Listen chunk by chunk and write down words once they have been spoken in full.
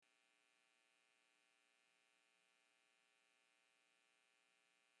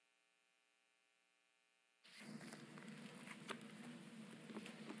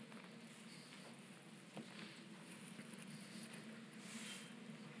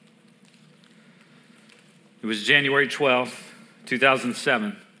It was January 12th,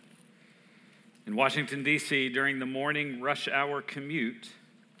 2007. In Washington, D.C., during the morning rush hour commute,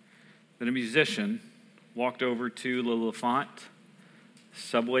 that a musician walked over to the L'Enfant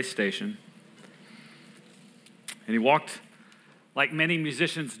subway station. And he walked, like many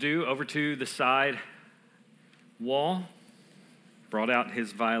musicians do, over to the side wall, brought out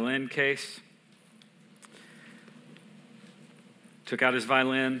his violin case, took out his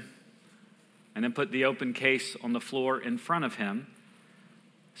violin, and then put the open case on the floor in front of him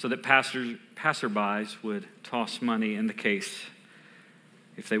so that passerbys would toss money in the case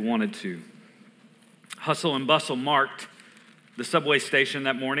if they wanted to. Hustle and bustle marked the subway station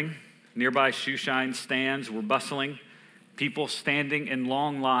that morning. Nearby shoeshine stands were bustling, people standing in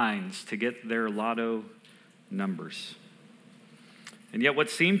long lines to get their lotto numbers. And yet what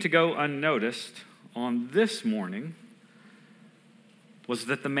seemed to go unnoticed on this morning was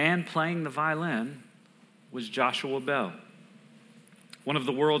that the man playing the violin was Joshua Bell, one of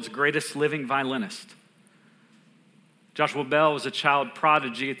the world's greatest living violinists. Joshua Bell was a child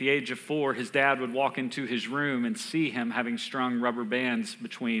prodigy. At the age of 4, his dad would walk into his room and see him having strung rubber bands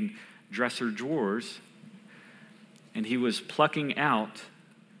between dresser drawers, and he was plucking out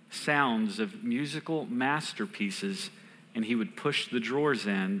sounds of musical masterpieces, and he would push the drawers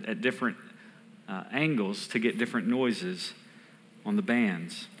in at different angles to get different noises on the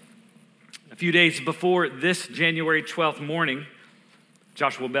bands. A few days before this January 12th morning,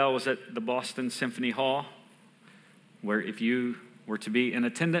 Joshua Bell was at the Boston Symphony Hall, where if you were to be in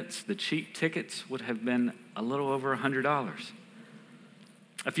attendance, the cheap tickets would have been a little over $100.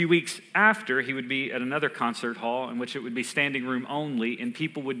 A few weeks after, he would be at another concert hall in which it would be standing room only, and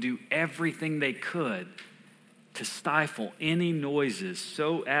people would do everything they could to stifle any noises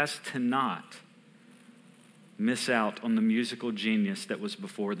so as to not miss out on the musical genius that was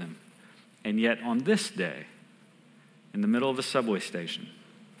before them. And yet on this day, in the middle of the subway station,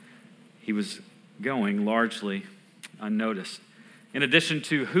 he was going largely unnoticed. In addition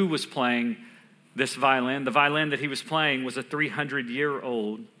to who was playing this violin, the violin that he was playing was a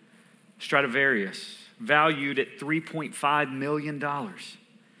 300-year-old Stradivarius, valued at $3.5 million.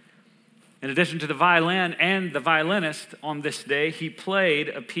 In addition to the violin and the violinist, on this day, he played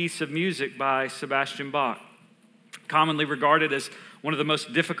a piece of music by Sebastian Bach, commonly regarded as one of the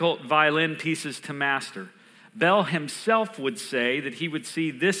most difficult violin pieces to master. Bell himself would say that he would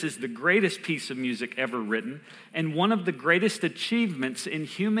see this as the greatest piece of music ever written, and one of the greatest achievements in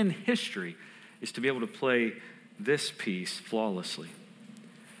human history is to be able to play this piece flawlessly.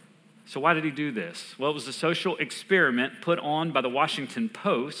 So why did he do this? Well, it was a social experiment put on by the Washington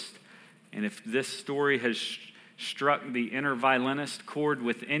Post, and if this story has struck the inner violinist chord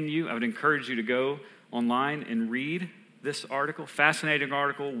within you, I would encourage you to go online and read this article. Fascinating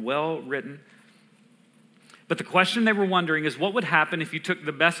article, well written. But the question they were wondering is, what would happen if you took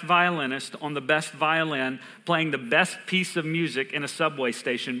the best violinist on the best violin playing the best piece of music in a subway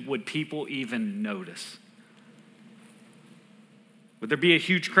station? Would people even notice? Would there be a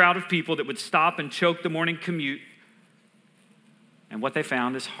huge crowd of people that would stop and choke the morning commute? And what they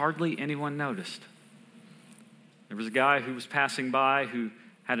found is hardly anyone noticed. There was a guy who was passing by who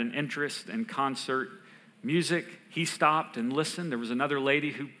had an interest in concert music. He stopped and listened. There was another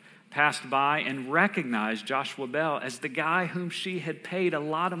lady who passed by and recognized Joshua Bell as the guy whom she had paid a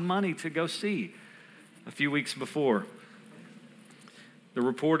lot of money to go see a few weeks before. The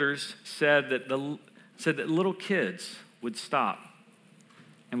reporters said that little kids would stop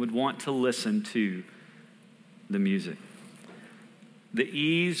and would want to listen to the music. The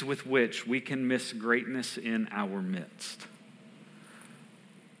ease with which we can miss greatness in our midst.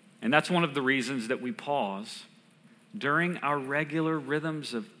 And that's one of the reasons that we pause during our regular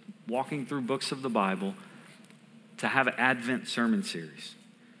rhythms of walking through books of the Bible to have an Advent sermon series.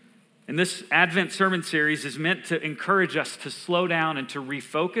 And this Advent sermon series is meant to encourage us to slow down and to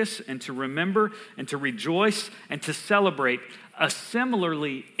refocus and to remember and to rejoice and to celebrate a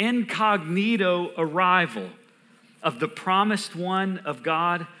similarly incognito arrival of the promised one of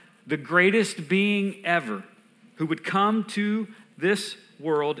God, the greatest being ever, who would come to this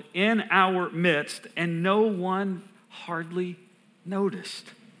world in our midst, and no one hardly noticed.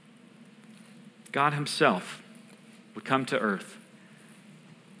 God himself would come to earth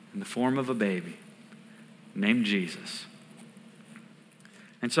in the form of a baby named Jesus.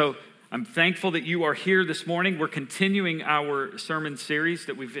 And so I'm thankful that you are here this morning. We're continuing our sermon series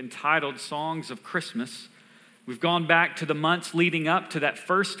that we've entitled Songs of Christmas. We've gone back to the months leading up to that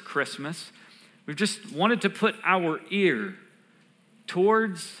first Christmas. We've just wanted to put our ear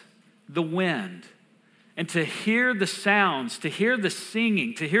towards the wind and to hear the sounds, to hear the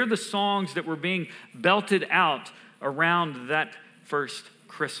singing, to hear the songs that were being belted out around that first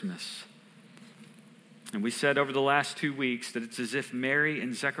Christmas. And we said over the last 2 weeks that it's as if Mary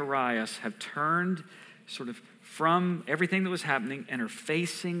and Zacharias have turned sort of from everything that was happening and are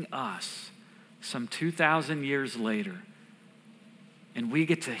facing us some 2,000 years later. And we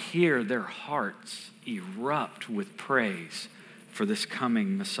get to hear their hearts erupt with praise for this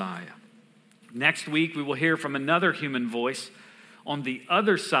coming Messiah. Next week, we will hear from another human voice on the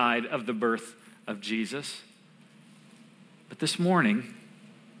other side of the birth of Jesus. But this morning,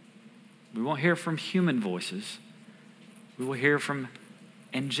 we won't hear from human voices. We will hear from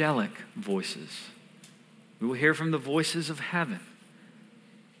angelic voices. We will hear from the voices of heaven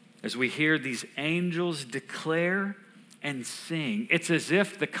as we hear these angels declare and sing. It's as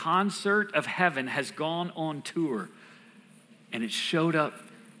if the concert of heaven has gone on tour and it showed up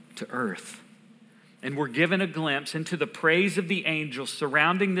to earth. And we're given a glimpse into the praise of the angels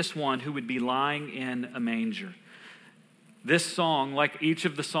surrounding this one who would be lying in a manger. This song, like each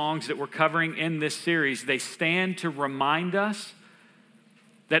of the songs that we're covering in this series, they stand to remind us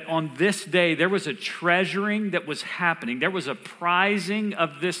that on this day there was a treasuring that was happening. There was a prizing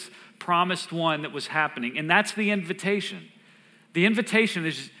of this promised one that was happening. And that's the invitation. The invitation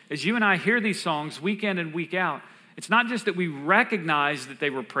is, as you and I hear these songs week in and week out, it's not just that we recognize that they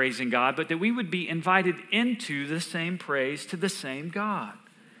were praising God, but that we would be invited into the same praise to the same God.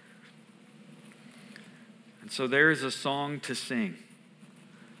 And so there is a song to sing.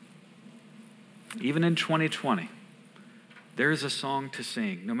 Even in 2020, there is a song to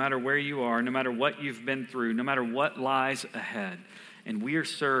sing. No matter where you are, no matter what you've been through, no matter what lies ahead. And we are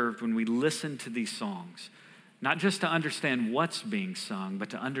served when we listen to these songs, not just to understand what's being sung, but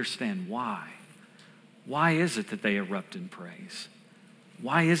to understand why. Why is it that they erupt in praise?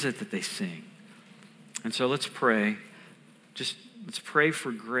 Why is it that they sing? And so let's pray. Let's pray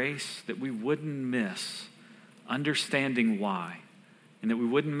for grace that we wouldn't miss understanding why, and that we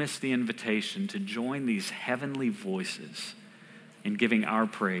wouldn't miss the invitation to join these heavenly voices in giving our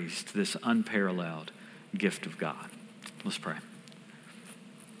praise to this unparalleled gift of God. Let's pray.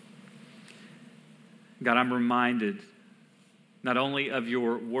 God, I'm reminded not only of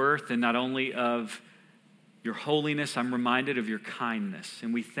your worth and not only of your holiness, I'm reminded of your kindness.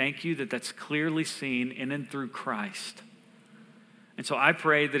 And we thank you that that's clearly seen in and through Christ. And so I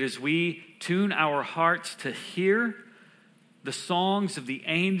pray that as we tune our hearts to hear the songs of the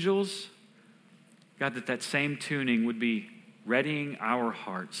angels, God, that same tuning would be readying our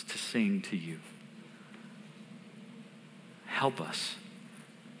hearts to sing to you. Help us.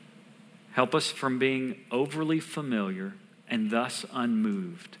 Help us from being overly familiar and thus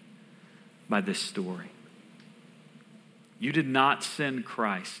unmoved by this story. You did not send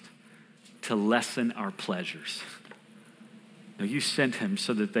Christ to lessen our pleasures. No, you sent him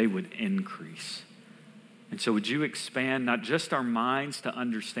so that they would increase. And so would you expand not just our minds to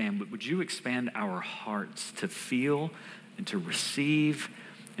understand, but would you expand our hearts to feel and to receive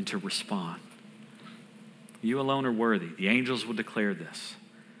and to respond? You alone are worthy. The angels will declare this.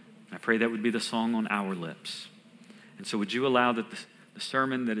 I pray that would be the song on our lips. And so would you allow that the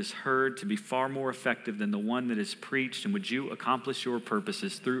sermon that is heard to be far more effective than the one that is preached, and would you accomplish your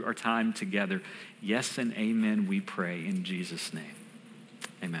purposes through our time together? Yes and amen, we pray in Jesus' name.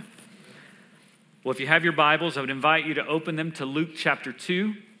 Amen. Well, if you have your Bibles, I would invite you to open them to Luke chapter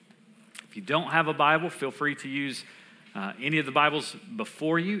 2. If you don't have a Bible, feel free to use any of the Bibles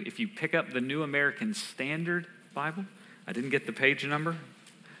before you. If you pick up the New American Standard Bible, I didn't get the page number.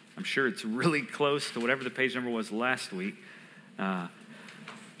 I'm sure it's really close to whatever the page number was last week. The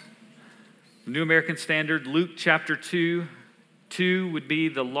New American Standard, Luke chapter 2. 2 would be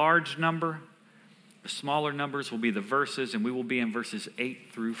the large number. The smaller numbers will be the verses, and we will be in verses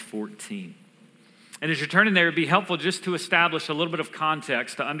 8 through 14. And as you're turning there, it'd be helpful just to establish a little bit of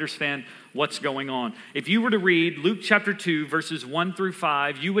context to understand what's going on. If you were to read Luke chapter 2, verses 1 through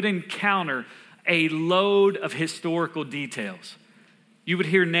 5, you would encounter a load of historical details. You would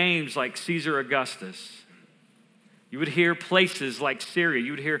hear names like Caesar Augustus. You would hear places like Syria.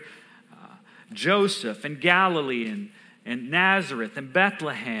 You would hear Joseph and Galilee and Nazareth and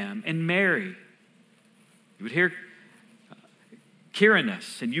Bethlehem and Mary. You would hear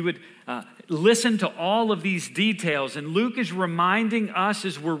Quirinus, and you would listen to all of these details. And Luke is reminding us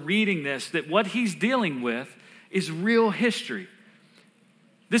as we're reading this that what he's dealing with is real history.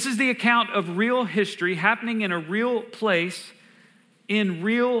 This is the account of real history happening in a real place, in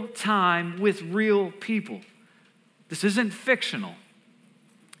real time, with real people. This isn't fictional.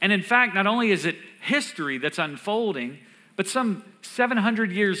 And in fact, not only is it history that's unfolding, but But some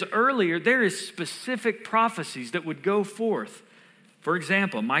 700 years earlier, there is specific prophecies that would go forth. For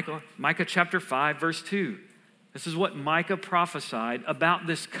example, Micah chapter 5, verse 2. This is what Micah prophesied about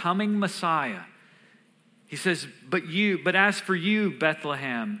this coming Messiah. He says, but as for you,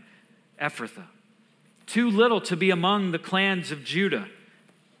 Bethlehem, Ephrathah, too little to be among the clans of Judah.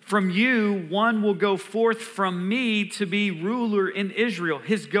 From you, one will go forth from me to be ruler in Israel.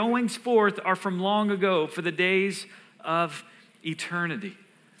 His goings forth are from long ago, for the days of eternity.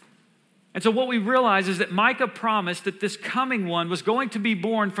 And so what we realize is that Micah promised that this coming one was going to be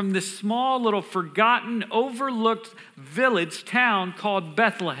born from this small little forgotten, overlooked village town called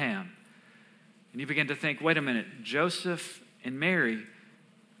Bethlehem. And you begin to think, wait a minute, Joseph and Mary,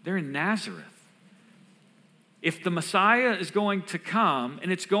 they're in Nazareth. If the Messiah is going to come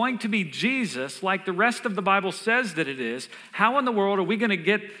and it's going to be Jesus, like the rest of the Bible says that it is, how in the world are we going to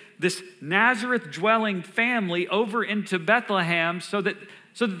get this Nazareth-dwelling family over into Bethlehem so that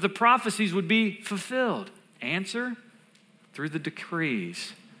the prophecies would be fulfilled? Answer, through the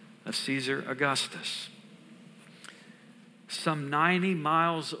decrees of Caesar Augustus. Some 90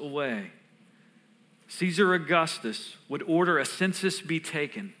 miles away, Caesar Augustus would order a census be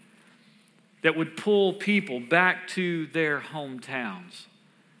taken that would pull people back to their hometowns.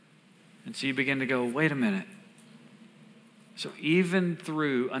 And so you begin to go, wait a minute. So even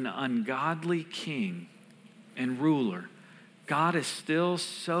through an ungodly king and ruler, God is still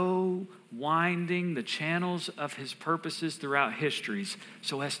so winding the channels of his purposes throughout histories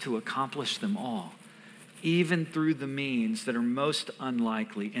so as to accomplish them all, even through the means that are most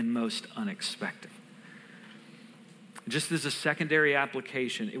unlikely and most unexpected. Just as a secondary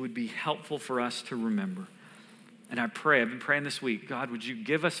application, it would be helpful for us to remember. And I've been praying this week, God, would you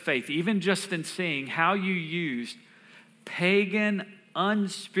give us faith, even just in seeing how you used pagan,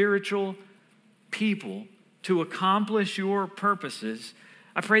 unspiritual people to accomplish your purposes.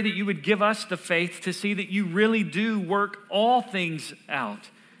 I pray that you would give us the faith to see that you really do work all things out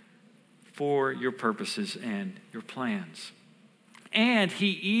for your purposes and your plans. And he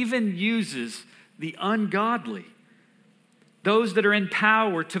even uses the ungodly, those that are in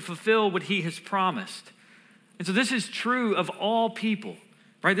power, to fulfill what he has promised. And so this is true of all people,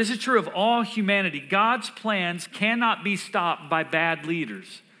 right? This is true of all humanity. God's plans cannot be stopped by bad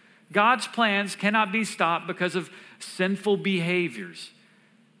leaders. God's plans cannot be stopped because of sinful behaviors.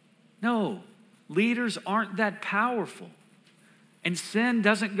 No, leaders aren't that powerful. And sin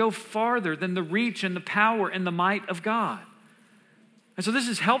doesn't go farther than the reach and the power and the might of God. And so this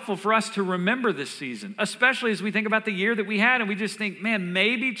is helpful for us to remember this season, especially as we think about the year that we had and we just think, man,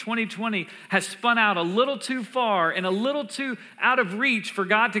 maybe 2020 has spun out a little too far and a little too out of reach for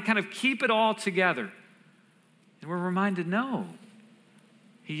God to kind of keep it all together. And we're reminded, no.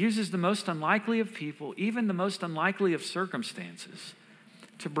 He uses the most unlikely of people, even the most unlikely of circumstances,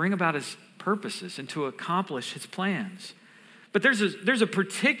 to bring about his purposes and to accomplish his plans. But there's a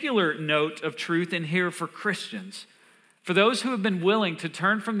particular note of truth in here for Christians. For those who have been willing to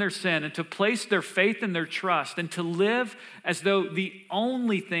turn from their sin and to place their faith and their trust and to live as though the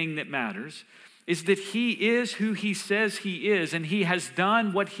only thing that matters is that he is who he says he is and he has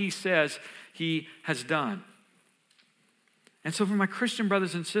done what he says he has done. And so for my Christian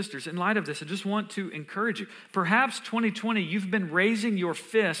brothers and sisters, in light of this, I just want to encourage you. Perhaps 2020, you've been raising your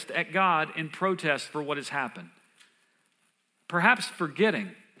fist at God in protest for what has happened. Perhaps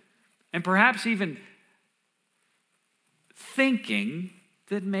forgetting, and perhaps even thinking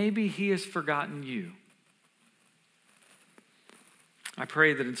that maybe he has forgotten you. I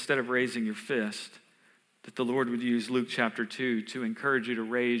pray that instead of raising your fist, that the Lord would use Luke chapter 2 to encourage you to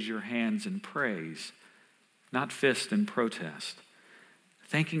raise your hands in praise, not fist in protest.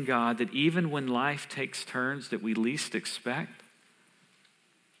 Thanking God that even when life takes turns that we least expect,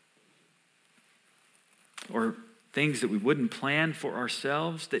 or things that we wouldn't plan for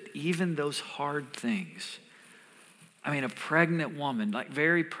ourselves, that even those hard things, I mean, a pregnant woman, like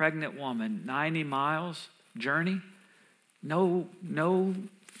very pregnant woman, 90 miles journey, no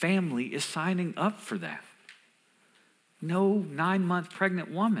family is signing up for that. No 9-month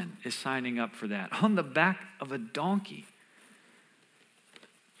pregnant woman is signing up for that on the back of a donkey.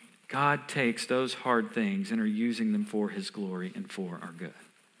 God takes those hard things and are using them for his glory and for our good.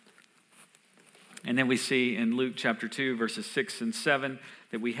 And then we see in Luke chapter 2, verses 6 and 7,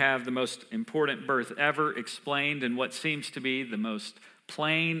 that we have the most important birth ever explained in what seems to be the most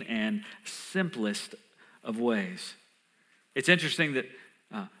plain and simplest of ways. It's interesting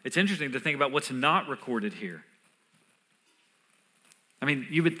to think about what's not recorded here. I mean,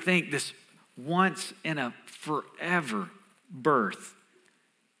 you would think this once in a forever birth.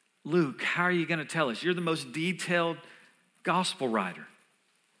 Luke, how are you going to tell us? You're the most detailed gospel writer.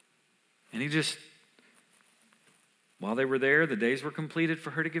 And he just, while they were there, the days were completed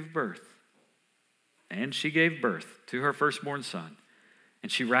for her to give birth. And she gave birth to her firstborn son.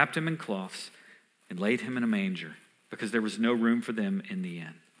 And she wrapped him in cloths and laid him in a manger because there was no room for them in the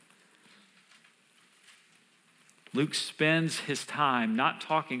inn. Luke spends his time not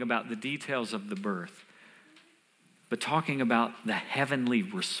talking about the details of the birth, but talking about the heavenly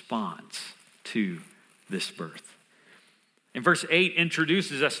response to this birth. And verse 8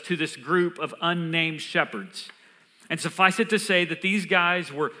 introduces us to this group of unnamed shepherds. And suffice it to say that these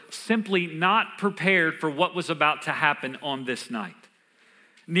guys were simply not prepared for what was about to happen on this night.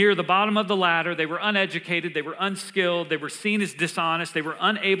 Near the bottom of the ladder, they were uneducated, they were unskilled, they were seen as dishonest, they were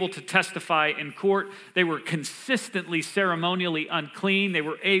unable to testify in court, they were consistently ceremonially unclean, they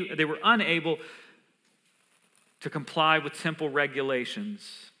were unable to comply with temple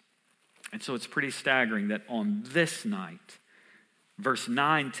regulations. And so it's pretty staggering that on this night, verse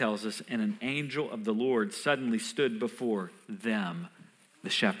 9 tells us, and an angel of the Lord suddenly stood before them, the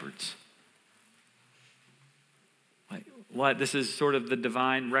shepherds. What? This is sort of the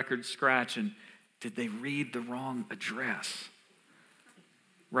divine record scratch. And did they read the wrong address?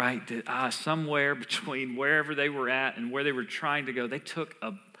 Right? Somewhere between wherever they were at and where they were trying to go, they took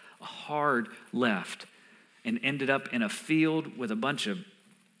a hard left and ended up in a field with a bunch of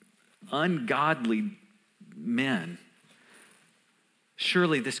ungodly men.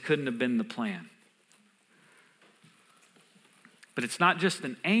 Surely this couldn't have been the plan. But it's not just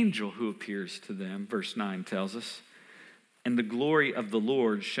an angel who appears to them, verse 9 tells us. And the glory of the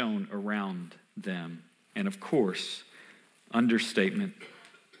Lord shone around them. And of course, understatement,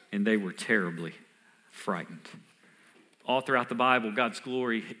 and they were terribly frightened. All throughout the Bible, God's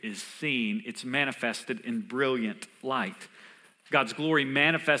glory is seen. It's manifested in brilliant light. God's glory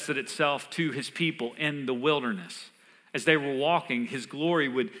manifested itself to his people in the wilderness. As they were walking, his glory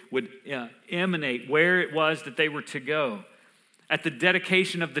would emanate where it was that they were to go. At the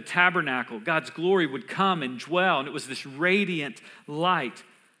dedication of the tabernacle, God's glory would come and dwell, and it was this radiant light.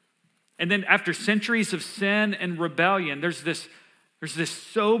 And then after centuries of sin and rebellion, there's this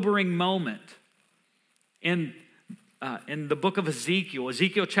sobering moment in the book of Ezekiel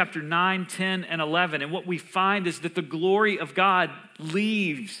chapter 9, 10, and 11. And what we find is that the glory of God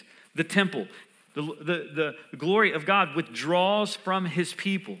leaves the temple. The glory of God withdraws from his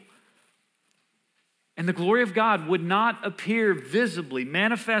people. And the glory of God would not appear visibly,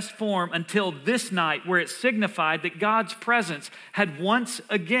 manifest form, until this night, where it signified that God's presence had once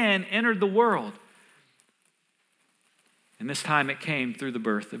again entered the world. And this time it came through the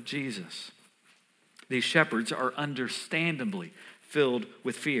birth of Jesus. These shepherds are understandably filled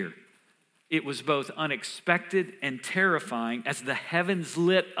with fear. It was both unexpected and terrifying as the heavens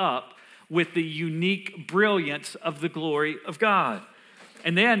lit up with the unique brilliance of the glory of God.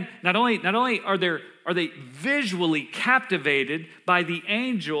 And then not only are they visually captivated by the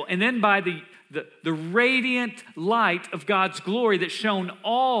angel and then by the radiant light of God's glory that shone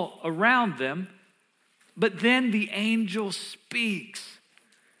all around them, but then the angel speaks.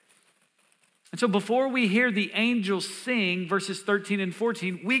 And so before we hear the angel sing, verses 13 and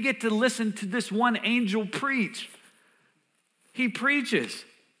 14, we get to listen to this one angel preach. He preaches.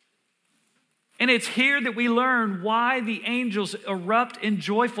 And it's here that we learn why the angels erupt in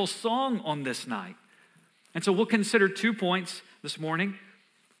joyful song on this night. And so we'll consider 2 points this morning.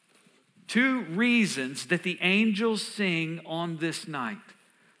 2 reasons that the angels sing on this night.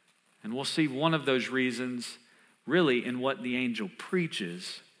 And we'll see one of those reasons really in what the angel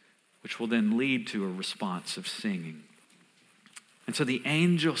preaches, which will then lead to a response of singing. And so the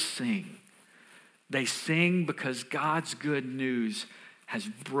angels sing. They sing because God's good news has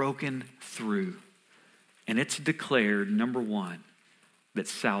broken through. And it's declared, number 1, that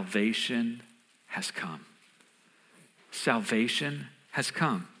salvation has come. Salvation has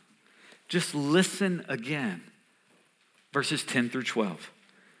come. Just listen again. Verses 10 through 12.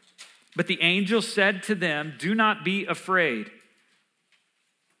 But the angel said to them, "Do not be afraid.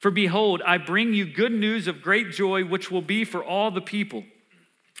 For behold, I bring you good news of great joy, which will be for all the people.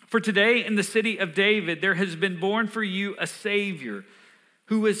 For today in the city of David, there has been born for you a Savior,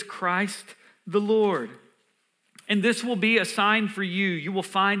 who is Christ the Lord. And this will be a sign for you. You will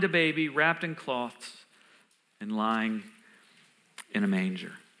find a baby wrapped in cloths and lying in a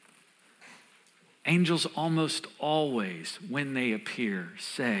manger." Angels almost always, when they appear,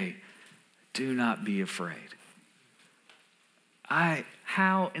 say, "Do not be afraid."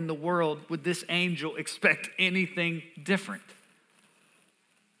 How in the world would this angel expect anything different?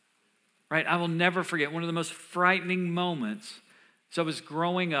 Right? I will never forget one of the most frightening moments. So I was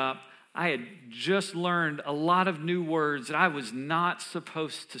growing up. I had just learned a lot of new words that I was not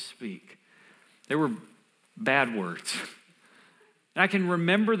supposed to speak. They were bad words. And I can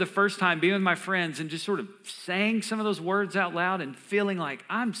remember the first time being with my friends and just sort of saying some of those words out loud and feeling like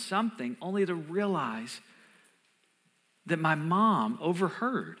I'm something, only to realize that my mom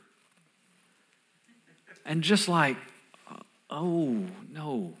overheard. And just like, oh,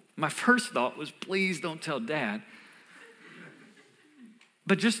 no. My first thought was, please don't tell Dad.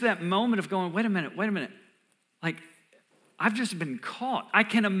 But just that moment of going, wait a minute. Like, I've just been caught. I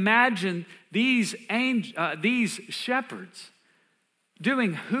can imagine these shepherds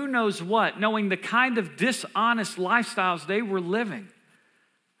doing who knows what, knowing the kind of dishonest lifestyles they were living.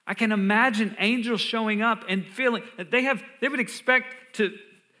 I can imagine angels showing up and feeling that they would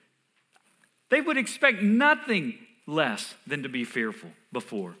expect nothing less than to be fearful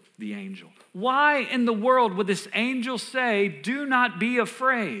before the angel. Why in the world would this angel say, do not be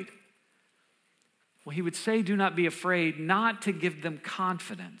afraid? Well, he would say, do not be afraid, not to give them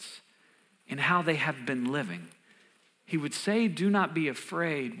confidence in how they have been living. He would say, do not be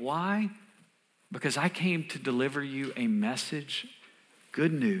afraid. Why? Because I came to deliver you a message,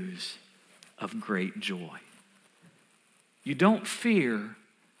 good news of great joy. You don't fear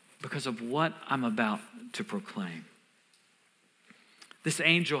because of what I'm about to proclaim. This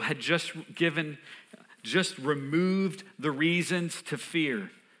angel had just removed the reasons to fear.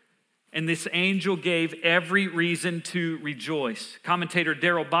 And this angel gave every reason to rejoice. Commentator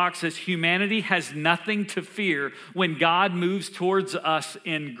Darrell Bock says, humanity has nothing to fear when God moves towards us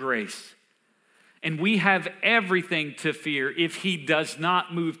in grace. And we have everything to fear if he does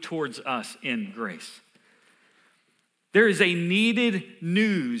not move towards us in grace. There is a needed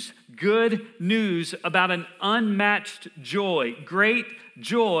news, good news about an unmatched joy, great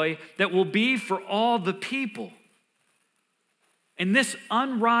joy that will be for all the people. And this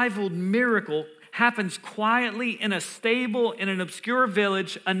unrivaled miracle happens quietly in a stable in an obscure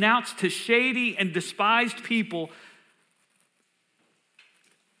village, announced to shady and despised people.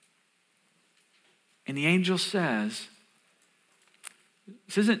 And the angel says,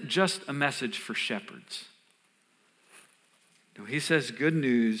 this isn't just a message for shepherds. No, he says good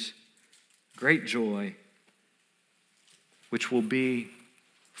news, great joy, which will be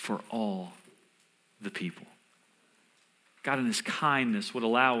for all the people. God in his kindness would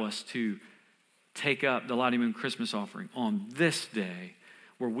allow us to take up the Lottie Moon Christmas offering on this day,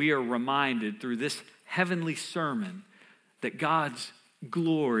 where we are reminded through this heavenly sermon that God's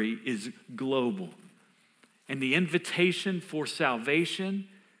glory is global. And the invitation for salvation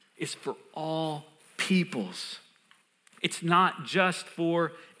is for all peoples. It's not just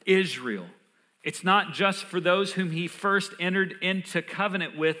for Israel. It's not just for those whom he first entered into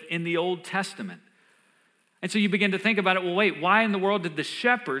covenant with in the Old Testament. And so you begin to think about it, well, wait, why in the world did the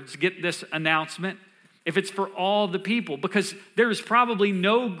shepherds get this announcement if it's for all the people? Because there is probably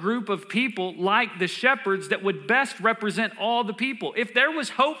no group of people like the shepherds that would best represent all the people. If there was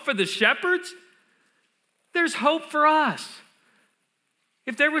hope for the shepherds, there's hope for us.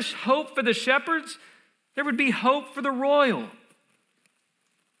 If there was hope for the shepherds, there would be hope for the royal.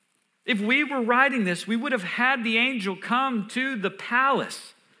 If we were writing this, we would have had the angel come to the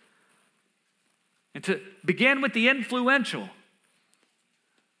palace and to begin with the influential.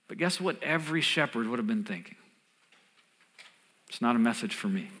 But guess what every shepherd would have been thinking? It's not a message for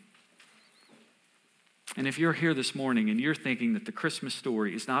me. And if you're here this morning and you're thinking that the Christmas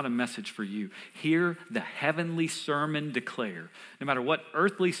story is not a message for you, hear the heavenly sermon declare. No matter what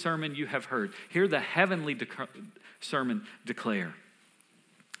earthly sermon you have heard, hear the heavenly sermon declare.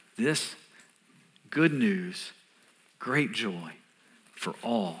 This good news, great joy for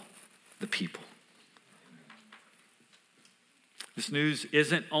all the people. This news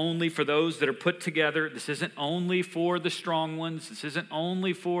isn't only for those that are put together. This isn't only for the strong ones. This isn't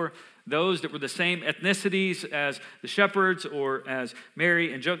only for those that were the same ethnicities as the shepherds or as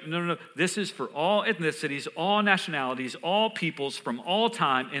Mary and Joseph. No. This is for all ethnicities, all nationalities, all peoples from all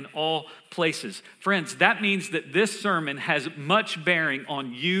time in all places. Friends, that means that this sermon has much bearing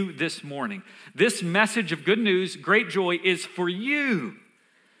on you this morning. This message of good news, great joy, is for you.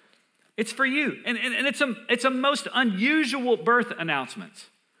 It's for you. And it's a most unusual birth announcement.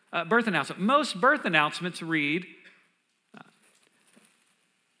 Most birth announcements read,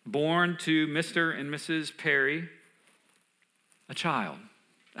 born to Mr. and Mrs. Perry, a child.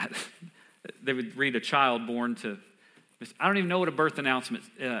 They would read a child born to, I don't even know what a birth announcement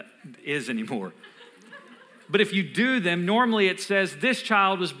is anymore. But if you do them, normally it says this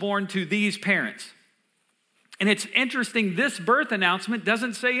child was born to these parents. And it's interesting, this birth announcement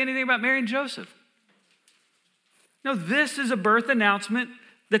doesn't say anything about Mary and Joseph. No, this is a birth announcement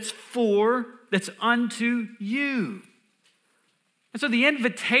that's unto you. And so the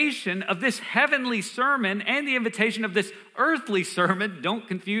invitation of this heavenly sermon and the invitation of this earthly sermon, don't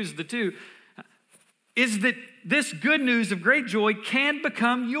confuse the two, is that this good news of great joy can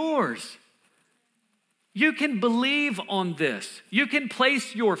become yours. You can believe on this. You can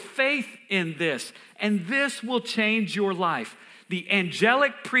place your faith in this, and this will change your life. The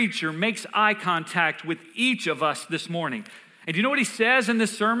angelic preacher makes eye contact with each of us this morning. And you know what he says in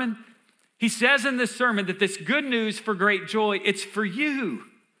this sermon? He says in this sermon that this good news for great joy, it's for you.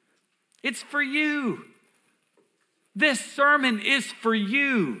 It's for you. This sermon is for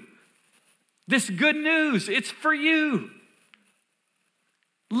you. This good news, it's for you.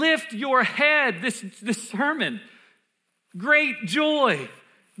 Lift your head, this sermon. Great joy,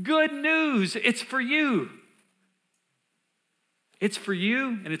 good news, it's for you. It's for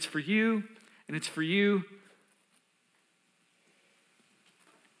you, and it's for you, and it's for you.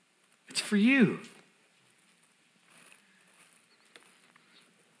 It's for you.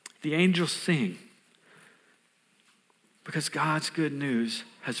 The angels sing because God's good news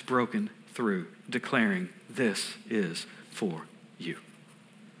has broken through, declaring this is for you.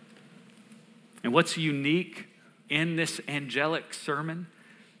 And what's unique in this angelic sermon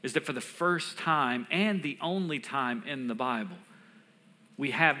is that for the first time and the only time in the Bible,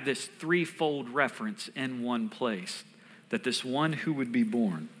 we have this threefold reference in one place, that this one who would be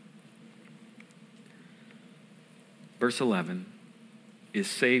born, verse 11, is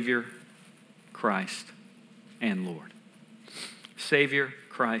Savior, Christ, and Lord. Savior,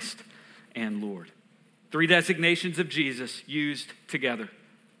 Christ, and Lord. Three designations of Jesus used together.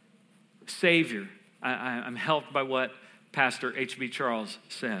 Savior. I'm helped by what Pastor H.B. Charles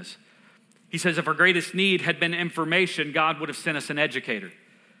says. He says, if our greatest need had been information, God would have sent us an educator.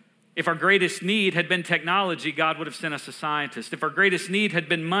 If our greatest need had been technology, God would have sent us a scientist. If our greatest need had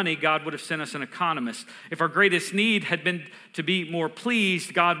been money, God would have sent us an economist. If our greatest need had been to be more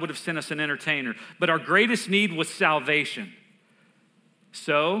pleased, God would have sent us an entertainer. But our greatest need was salvation.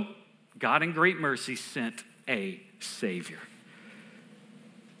 So, God in great mercy sent a Savior.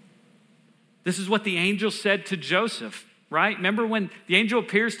 This is what the angel said to Joseph, right? Remember when the angel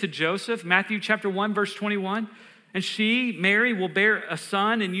appears to Joseph, Matthew chapter 1, verse 21? And she, Mary, will bear a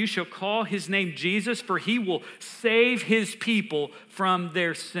son, and you shall call his name Jesus, for he will save his people from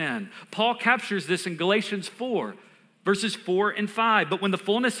their sin. Paul captures this in Galatians 4, verses 4 and 5. But when the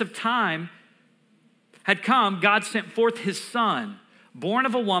fullness of time had come, God sent forth his son, born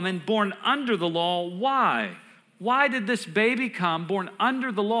of a woman, born under the law. Why? Why did this baby come born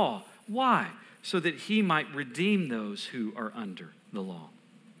under the law? Why? So that he might redeem those who are under the law.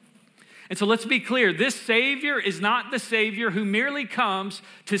 And so let's be clear, this Savior is not the Savior who merely comes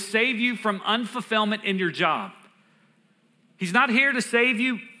to save you from unfulfillment in your job. He's not here to save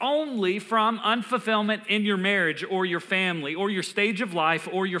you only from unfulfillment in your marriage or your family or your stage of life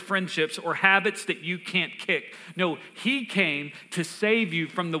or your friendships or habits that you can't kick. No, he came to save you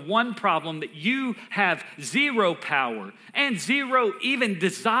from the one problem that you have zero power and zero even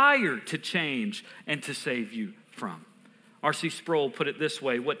desire to change and to save you from. R.C. Sproul put it this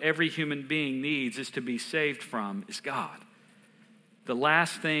way: what every human being needs is to be saved from is God. The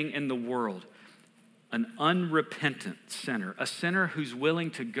last thing in the world, an unrepentant sinner, a sinner who's willing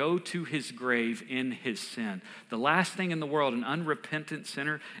to go to his grave in his sin. The last thing in the world an unrepentant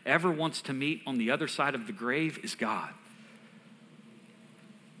sinner ever wants to meet on the other side of the grave is God.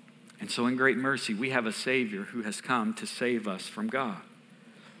 And so in great mercy, we have a Savior who has come to save us from God.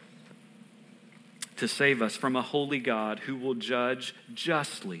 To save us from a holy God who will judge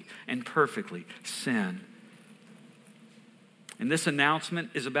justly and perfectly sin. And this announcement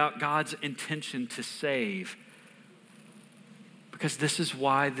is about God's intention to save, because this is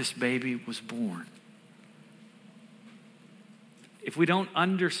why this baby was born. If we don't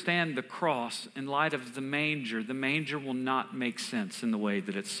understand the cross in light of the manger will not make sense in the way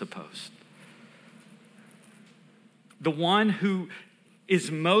that it's supposed. The one who is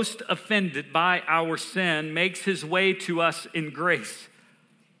most offended by our sin makes his way to us in grace.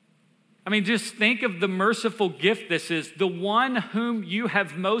 I mean, just think of the merciful gift this is. The one whom you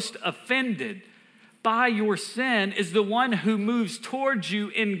have most offended by your sin is the one who moves towards you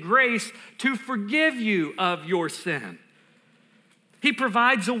in grace to forgive you of your sin. He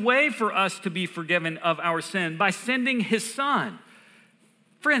provides a way for us to be forgiven of our sin by sending his son.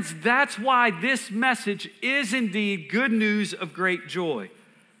 Friends, that's why this message is indeed good news of great joy.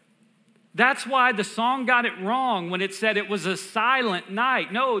 That's why the song got it wrong when it said it was a silent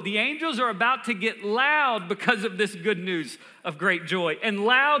night. No, the angels are about to get loud because of this good news of great joy. And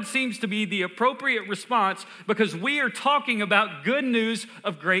loud seems to be the appropriate response because we are talking about good news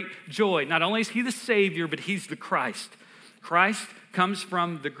of great joy. Not only is he the Savior, but he's the Christ. Christ comes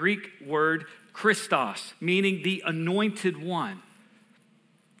from the Greek word Christos, meaning the anointed one.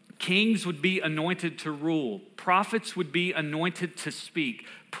 Kings would be anointed to rule. Prophets would be anointed to speak.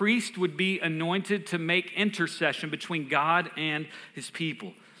 Priests would be anointed to make intercession between God and his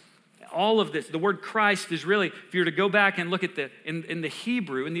people. All of this, the word Christ is really, if you were to go back and look at in the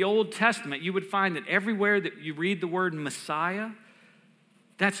Hebrew, in the Old Testament, you would find that everywhere that you read the word Messiah,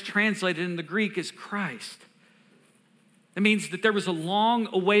 that's translated in the Greek as Christ. It means that there was a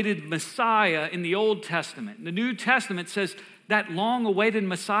long-awaited Messiah in the Old Testament. The New Testament says that long-awaited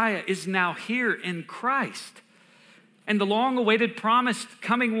Messiah is now here in Christ. And the long-awaited promised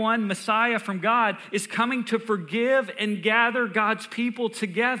coming one, Messiah from God, is coming to forgive and gather God's people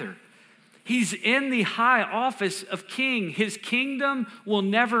together. He's in the high office of king. His kingdom will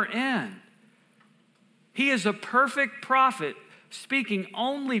never end. He is a perfect prophet, speaking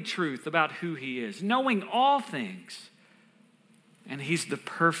only truth about who he is, knowing all things. And he's the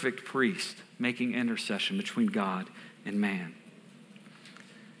perfect priest, making intercession between God and man.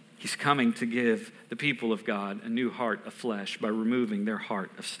 He's coming to give the people of God a new heart of flesh by removing their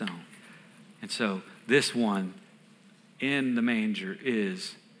heart of stone. And so this one in the manger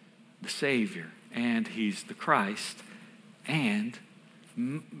is the Savior, and he's the Christ, and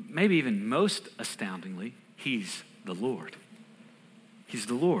maybe even most astoundingly, he's the Lord. He's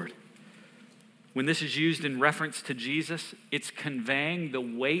the Lord. When this is used in reference to Jesus, it's conveying the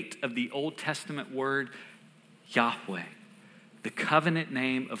weight of the Old Testament word Yahweh, the covenant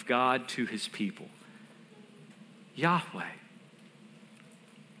name of God to his people. Yahweh.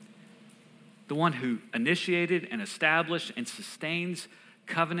 The one who initiated and established and sustains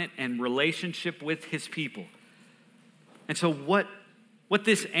covenant and relationship with his people. And so what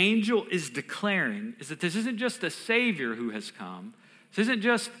this angel is declaring is that this isn't just a Savior who has come. This isn't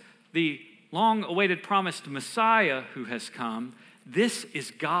just the long-awaited promised Messiah who has come. This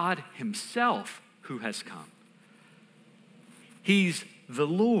is God himself who has come. He's the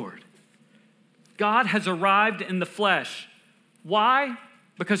Lord. God has arrived in the flesh. Why?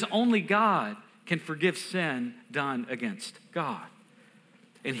 Because only God can forgive sin done against God.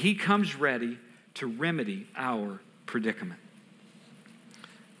 And he comes ready to remedy our predicament.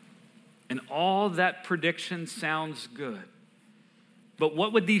 And all that prediction sounds good. But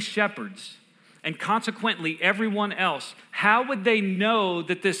what would these shepherds, and consequently everyone else, how would they know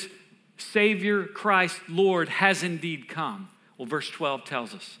that this Savior, Christ, Lord, has indeed come? Well, verse 12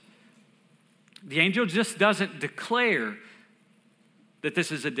 tells us. The angel just doesn't declare that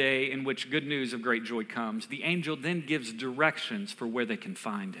this is a day in which good news of great joy comes. The angel then gives directions for where they can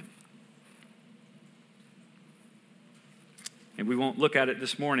find him. And we won't look at it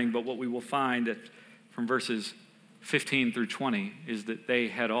this morning, but what we will find from verses 15 through 20 is that they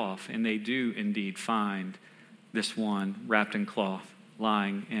head off, and they do indeed find this one wrapped in cloth,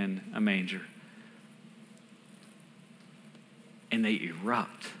 lying in a manger. And they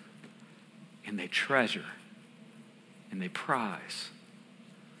erupt, and they treasure, and they prize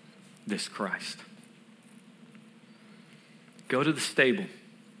this Christ. Go to the stable.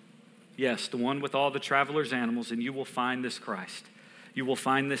 Yes, the one with all the travelers' animals, and you will find this Christ. You will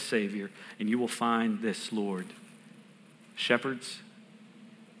find this Savior, and you will find this Lord. Shepherds,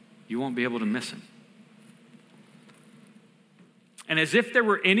 you won't be able to miss him. And as if there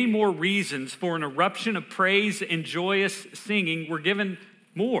were any more reasons for an eruption of praise and joyous singing, we're given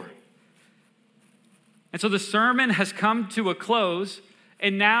more. And so the sermon has come to a close,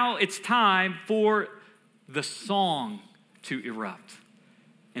 and now it's time for the song to erupt.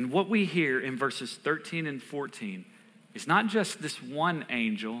 And what we hear in verses 13 and 14 is not just this one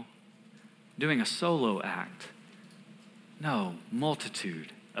angel doing a solo act. No,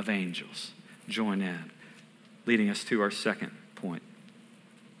 multitude of angels join in, leading us to our second point.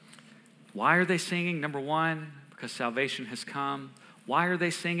 Why are they singing? Number one, because salvation has come. Why are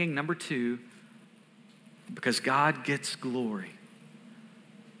they singing? Number two, because God gets glory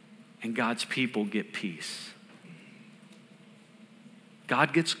and God's people get peace.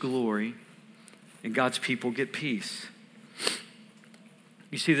 God gets glory and God's people get peace.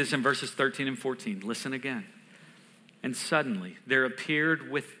 You see this in verses 13 and 14. Listen again. And suddenly there appeared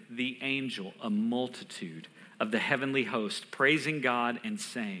with the angel a multitude of the heavenly host, praising God and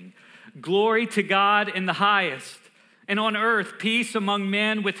saying, "Glory to God in the highest, and on earth peace among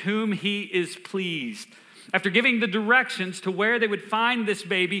men with whom he is pleased." After giving the directions to where they would find this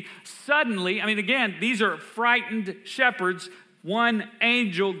baby, suddenly, again, these are frightened shepherds. One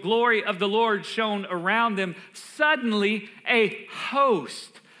angel, glory of the Lord, shone around them. Suddenly, a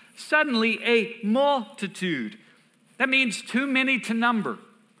host. Suddenly, a multitude. That means too many to number.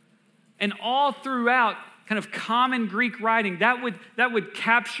 And all throughout kind of common Greek writing, that would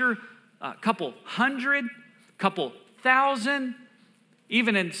capture a couple hundred, couple thousand,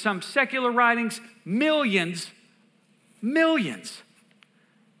 even in some secular writings, millions.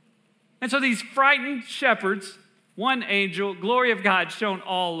 And so these frightened shepherds, one angel, glory of God shone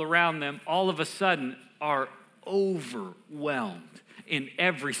all around them, all of a sudden are overwhelmed in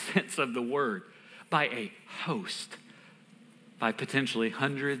every sense of the word by a host, by potentially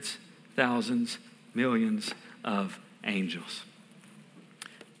hundreds, thousands, millions of angels.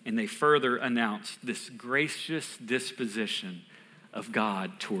 And they further announce this gracious disposition of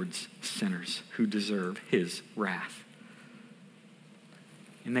God towards sinners who deserve his wrath.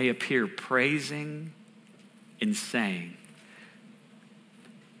 And they appear praising and saying.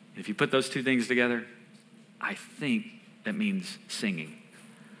 If you put those two things together, I think that means singing.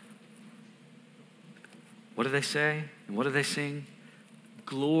 What do they say? And what do they sing?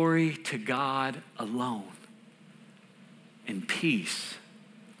 Glory to God alone, and peace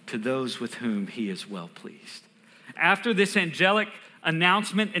to those with whom he is well pleased. After this angelic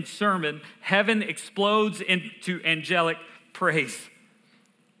announcement and sermon, heaven explodes into angelic praise.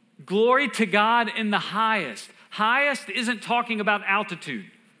 Glory to God in the highest. Highest isn't talking about altitude.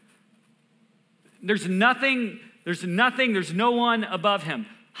 There's no one above him.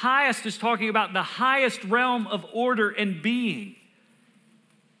 Highest is talking about the highest realm of order and being.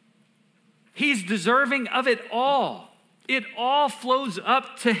 He's deserving of it all. It all flows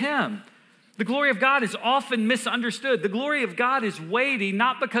up to him. The glory of God is often misunderstood. The glory of God is weighty,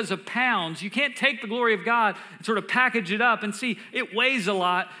 not because of pounds. You can't take the glory of God and sort of package it up and see it weighs a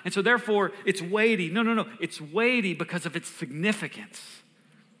lot, and so therefore it's weighty. No. It's weighty because of its significance.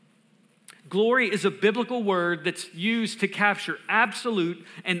 Glory is a biblical word that's used to capture absolute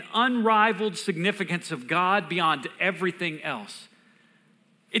and unrivaled significance of God beyond everything else.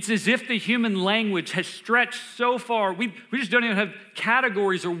 It's as if the human language has stretched so far, we just don't even have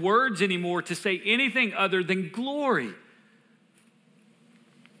categories or words anymore to say anything other than glory.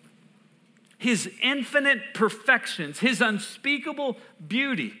 His infinite perfections, his unspeakable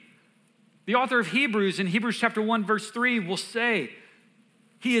beauty. The author of Hebrews in Hebrews chapter 1, verse 3 will say,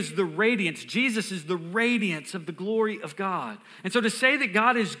 he is the radiance. Jesus is the radiance of the glory of God. And so to say that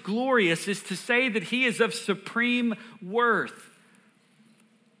God is glorious is to say that he is of supreme worth.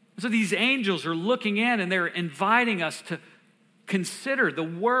 So these angels are looking in and they're inviting us to consider the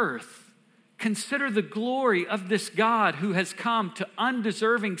worth, consider the glory of this God who has come to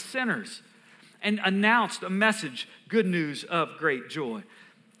undeserving sinners and announced a message, good news of great joy.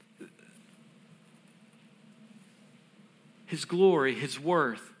 His glory, his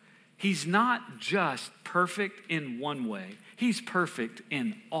worth. He's not just perfect in one way. He's perfect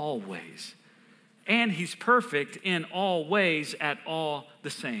in all ways. And he's perfect in all ways at all the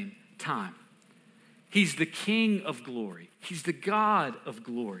same time. He's the King of glory. He's the God of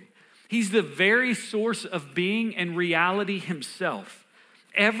glory. He's the very source of being and reality himself.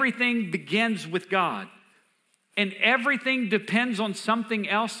 Everything begins with God. And everything depends on something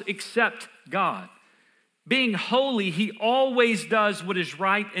else except God. Being holy, he always does what is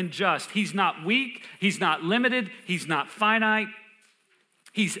right and just. He's not weak. He's not limited. He's not finite.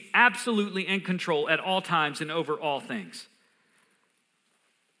 He's absolutely in control at all times and over all things.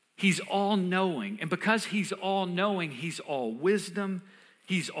 He's all-knowing. And because he's all-knowing, he's all wisdom,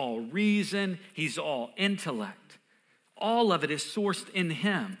 he's all reason, he's all intellect. All of it is sourced in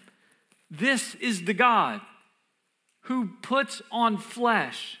him. This is the God who puts on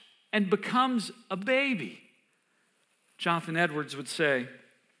flesh and becomes a baby. Jonathan Edwards would say,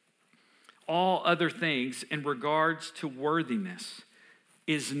 all other things in regards to worthiness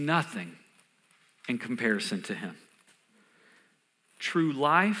is nothing in comparison to him. True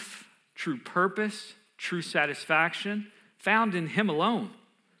life, true purpose, true satisfaction found in him alone.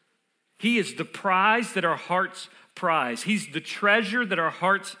 He is the prize that our hearts prize. He's the treasure that our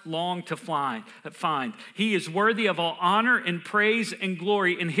hearts long to find. He is worthy of all honor and praise and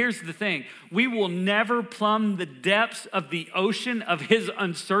glory. And here's the thing, we will never plumb the depths of the ocean of his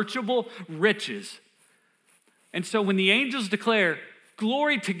unsearchable riches. And so when the angels declare,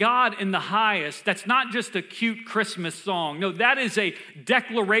 glory to God in the highest, that's not just a cute Christmas song. No, that is a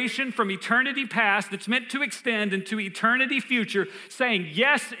declaration from eternity past that's meant to extend into eternity future, saying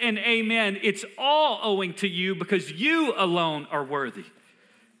yes and amen. It's all owing to you because you alone are worthy.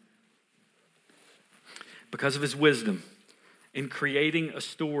 because of his wisdom in creating a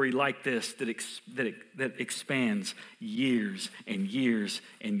story like this that expands years and years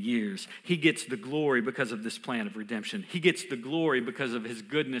and years. He gets the glory because of this plan of redemption. He gets the glory because of his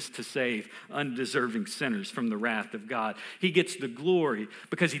goodness to save undeserving sinners from the wrath of God. He gets the glory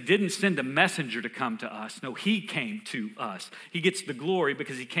because he didn't send a messenger to come to us. No, he came to us. He gets the glory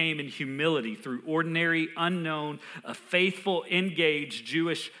because he came in humility through ordinary, unknown, a faithful, engaged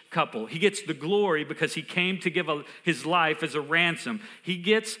Jewish couple. He gets the glory because he came to give his life as a ransom. He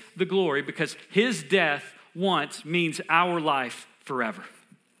gets the glory because his death once means our life forever.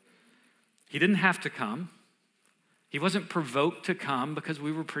 He didn't have to come. He wasn't provoked to come because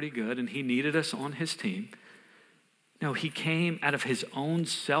we were pretty good and he needed us on his team. No, he came out of his own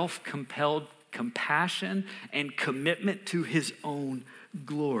self-compelled compassion and commitment to his own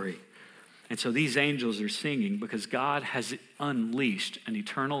glory. And so these angels are singing because God has unleashed an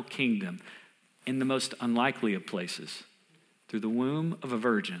eternal kingdom in the most unlikely of places, through the womb of a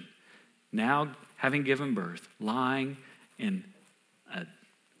virgin, now having given birth, lying in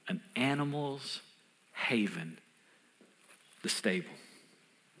an animal's haven, the stable.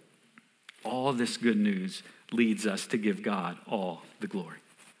 All this good news leads us to give God all the glory.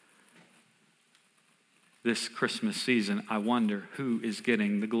 This Christmas season, I wonder who is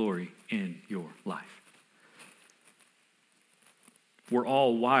getting the glory in your life. We're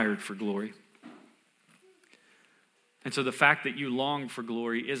all wired for glory. And so the fact that you long for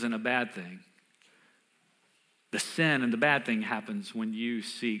glory isn't a bad thing. The sin and the bad thing happens when you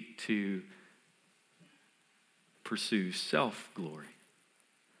seek to pursue self-glory.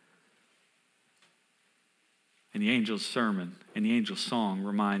 And the angel's sermon and the angel's song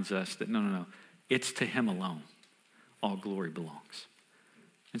reminds us that no. It's to him alone all glory belongs.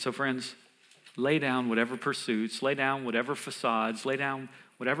 And so, friends, lay down whatever pursuits, lay down whatever facades, lay down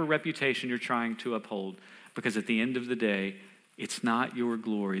whatever reputation you're trying to uphold, because at the end of the day, it's not your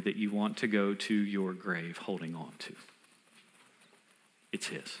glory that you want to go to your grave holding on to. It's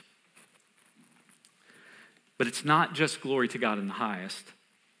his. But it's not just glory to God in the highest.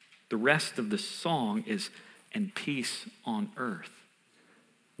 The rest of the song is, and peace on earth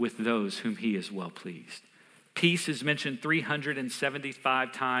with those whom he is well pleased. Peace is mentioned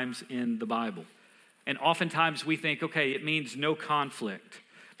 375 times in the Bible. And oftentimes we think, okay, it means no conflict.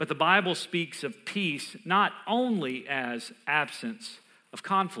 But the Bible speaks of peace not only as absence of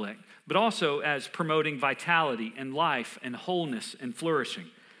conflict, but also as promoting vitality and life and wholeness and flourishing.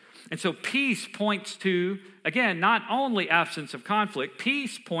 And so peace points to, again, not only absence of conflict,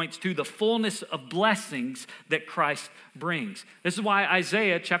 peace points to the fullness of blessings that Christ brings. This is why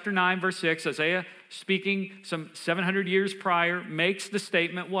Isaiah chapter 9, verse 6, Isaiah speaking some 700 years prior, makes the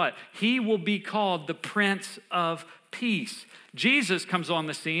statement what? He will be called the Prince of Peace. Jesus comes on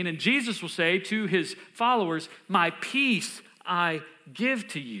the scene and Jesus will say to his followers, my peace I give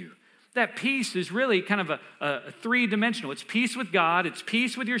to you. That peace is really kind of a three-dimensional. It's peace with God, it's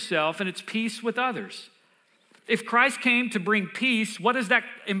peace with yourself, and it's peace with others. If Christ came to bring peace, what does that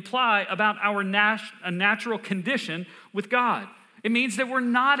imply about our natural condition with God? It means that we're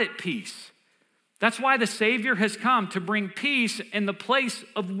not at peace. That's why the Savior has come to bring peace in the place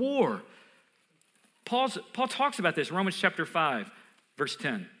of war. Paul talks about this, Romans chapter 5, verse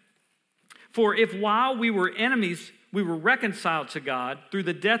 10. For if while we were enemies, we were reconciled to God through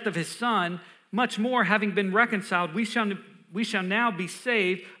the death of his Son, much more, having been reconciled, we shall now be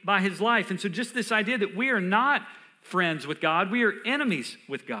saved by his life. And so just this idea that we are not friends with God, we are enemies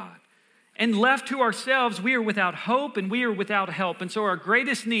with God. And left to ourselves, we are without hope and we are without help. And so our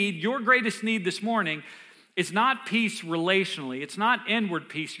greatest need, your greatest need this morning, is not peace relationally. It's not inward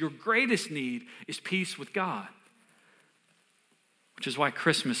peace. Your greatest need is peace with God. Which is why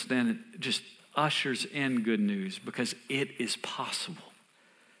Christmas then just ushers in good news, because it is possible.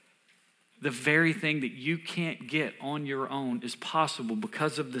 The very thing that you can't get on your own is possible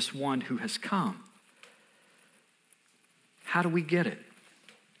because of this one who has come. How do we get it?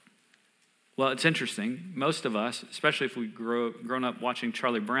 Well, it's interesting. Most of us, especially if we've grown up watching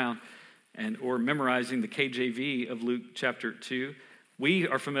Charlie Brown or memorizing the KJV of Luke chapter 2, we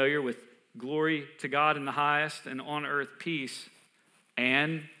are familiar with glory to God in the highest and on earth peace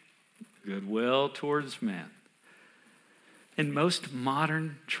and goodwill towards men. And most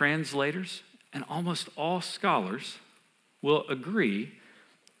modern translators and almost all scholars will agree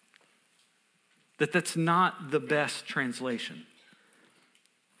that that's not the best translation.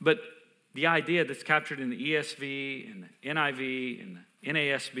 But the idea that's captured in the ESV and the NIV and the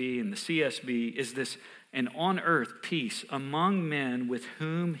NASB and the CSB is this, and on earth peace among men with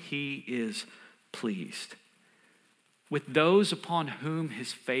whom he is pleased, with those upon whom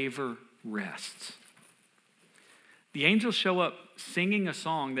his favor rests. the angels show up singing a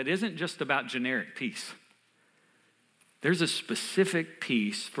song that isn't just about generic peace. There's a specific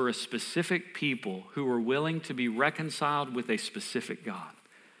peace for a specific people who are willing to be reconciled with a specific God.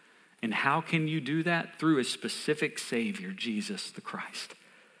 And how can you do that? Through a specific Savior, Jesus the Christ.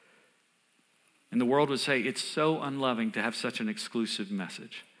 And the world would say, it's so unloving to have such an exclusive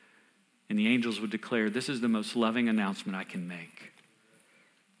message. And the angels would declare, this is the most loving announcement I can make.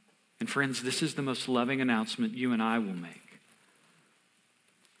 And friends, this is the most loving announcement you and I will make.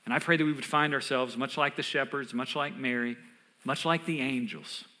 And I pray that we would find ourselves, much like the shepherds, much like Mary, much like the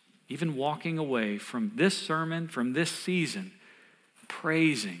angels, even walking away from this sermon, from this season,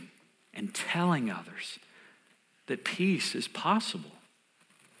 praising and telling others that peace is possible.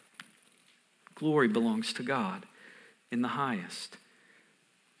 Glory belongs to God in the highest.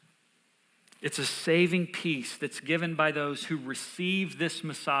 It's a saving peace that's given by those who receive this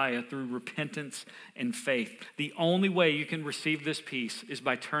Messiah through repentance and faith. The only way you can receive this peace is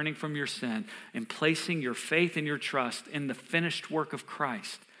by turning from your sin and placing your faith and your trust in the finished work of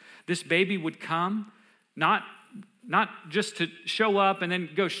Christ. This baby would come not just to show up and then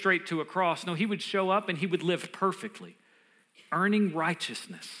go straight to a cross. No, he would show up and he would live perfectly, earning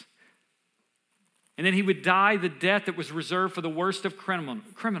righteousness. And then he would die the death that was reserved for the worst of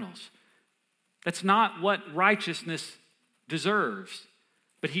criminals. That's not what righteousness deserves.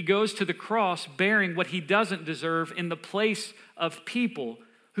 But he goes to the cross bearing what he doesn't deserve in the place of people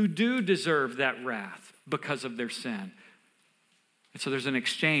who do deserve that wrath because of their sin. And so there's an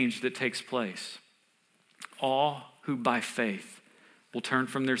exchange that takes place. All who by faith will turn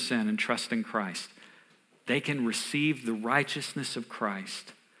from their sin and trust in Christ, they can receive the righteousness of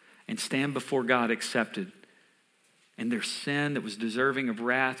Christ and stand before God accepted. And their sin that was deserving of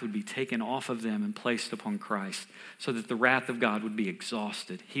wrath would be taken off of them and placed upon Christ so that the wrath of God would be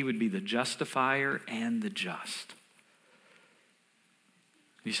exhausted. He would be the justifier and the just.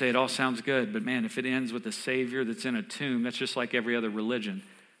 You say it all sounds good, but man, if it ends with a Savior that's in a tomb, that's just like every other religion.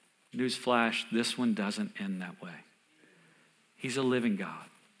 Newsflash, this one doesn't end that way. He's a living God,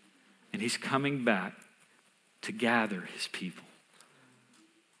 and he's coming back to gather his people.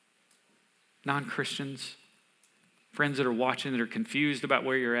 Non-Christians, friends that are watching that are confused about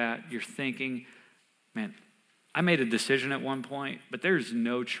where you're at, you're thinking, man, I made a decision at one point, but there's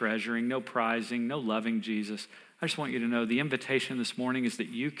no treasuring, no prizing, no loving Jesus. I just want you to know the invitation this morning is that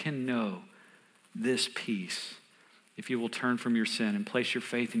you can know this peace if you will turn from your sin and place your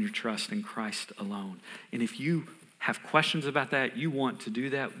faith and your trust in Christ alone. And if you have questions about that, you want to do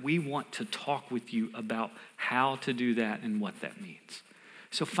that, we want to talk with you about how to do that and what that means.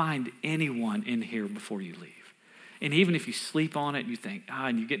 So find anyone in here before you leave. And even if you sleep on it and you think,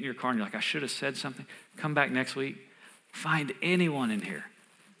 and you get in your car and you're like, I should have said something, come back next week. Find anyone in here.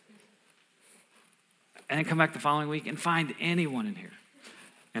 And then come back the following week and find anyone in here.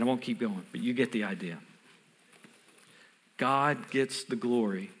 And I won't keep going, but you get the idea. God gets the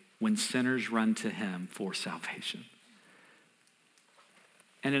glory when sinners run to him for salvation.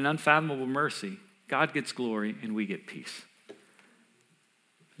 And in unfathomable mercy, God gets glory and we get peace.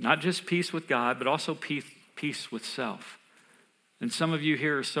 Not just peace with God, but also peace with self. And some of you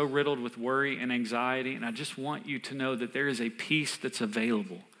here are so riddled with worry and anxiety, and I just want you to know that there is a peace that's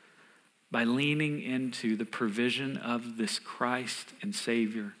available by leaning into the provision of this Christ and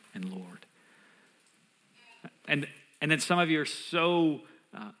Savior and Lord. And then some of you are so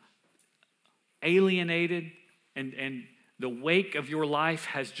alienated, and the wake of your life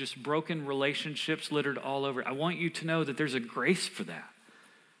has just broken relationships littered all over. I want you to know that there's a grace for that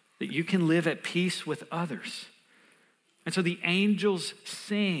you can live at peace with others. And so the angels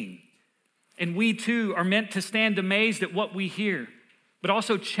sing, and we too are meant to stand amazed at what we hear, but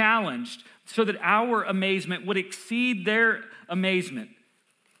also challenged so that our amazement would exceed their amazement.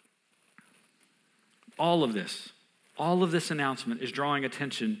 All of this announcement is drawing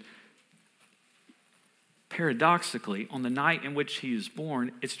attention, paradoxically, on the night in which he is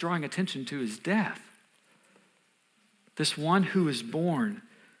born, it's drawing attention to his death. This one who is born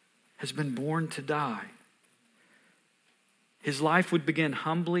has been born to die. His life would begin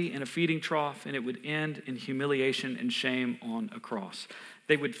humbly in a feeding trough, and it would end in humiliation and shame on a cross.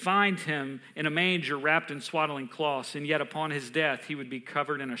 They would find him in a manger wrapped in swaddling cloths, and yet upon his death, he would be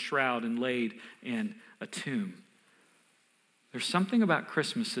covered in a shroud and laid in a tomb. There's something about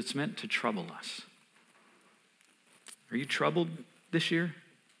Christmas that's meant to trouble us. Are you troubled this year?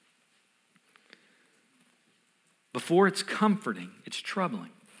 Before it's comforting, it's troubling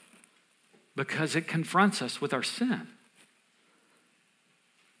because it confronts us with our sin.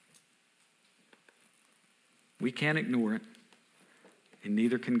 We can't ignore it, and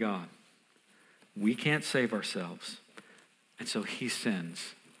neither can God. We can't save ourselves. And so he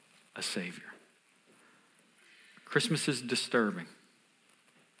sends a Savior. Christmas is disturbing.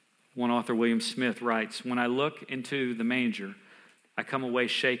 One author, William Smith, writes, "When I look into the manger, I come away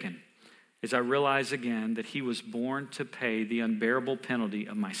shaken as I realize again that he was born to pay the unbearable penalty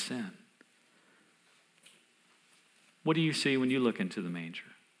of my sin." What do you see when you look into the manger?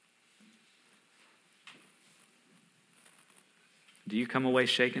 Do you come away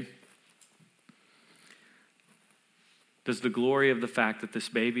shaken? Does the glory of the fact that this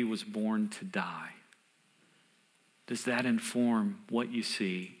baby was born to die, does that inform what you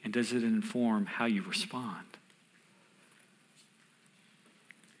see, and does it inform how you respond?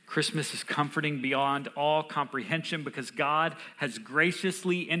 Christmas is comforting beyond all comprehension because God has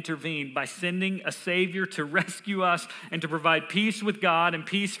graciously intervened by sending a Savior to rescue us and to provide peace with God and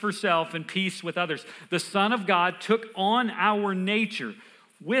peace for self and peace with others. The Son of God took on our nature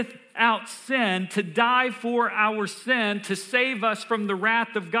without sin to die for our sin, to save us from the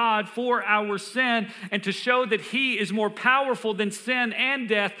wrath of God for our sin, and to show that he is more powerful than sin and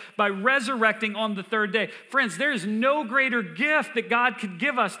death by resurrecting on the third day. Friends, there is no greater gift that God could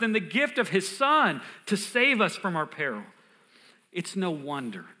give us than the gift of his Son to save us from our peril. It is no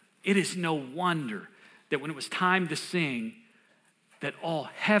wonder that when it was time to sing, that all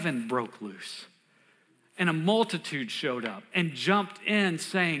heaven broke loose. And a multitude showed up and jumped in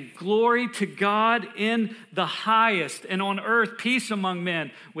saying, "Glory to God in the highest, and on earth peace among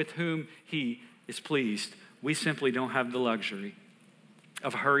men with whom he is pleased." We simply don't have the luxury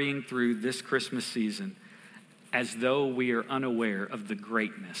of hurrying through this Christmas season as though we are unaware of the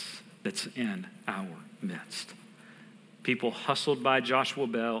greatness that's in our midst. People hustled by Joshua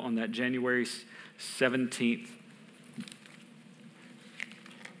Bell on that January 17th,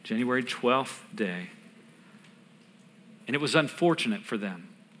 January 12th day. And it was unfortunate for them.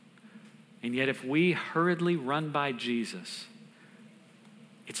 And yet if we hurriedly run by Jesus,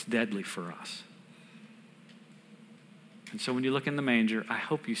 it's deadly for us. And so when you look in the manger, I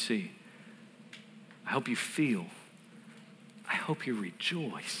hope you see, I hope you feel, I hope you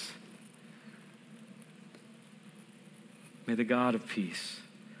rejoice. May the God of peace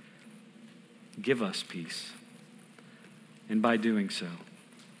give us peace. And by doing so,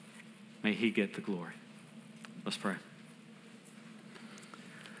 may he get the glory. Let's pray.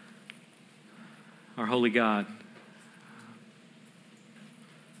 Our holy God,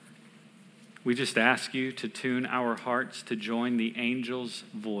 we just ask you to tune our hearts to join the angel's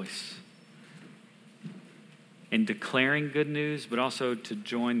voice in declaring good news, but also to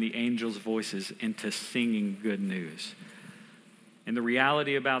join the angels' voices into singing good news. And the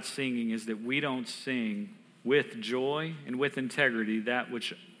reality about singing is that we don't sing with joy and with integrity that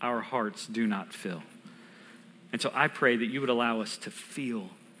which our hearts do not feel. And so I pray that you would allow us to feel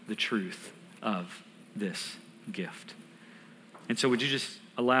the truth of this gift. And so would you just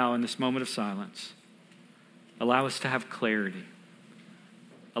allow in this moment of silence, allow us to have clarity,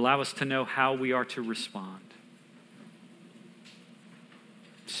 allow us to know how we are to respond.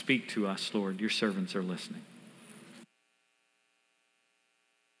 Speak to us, Lord. Your servants are listening.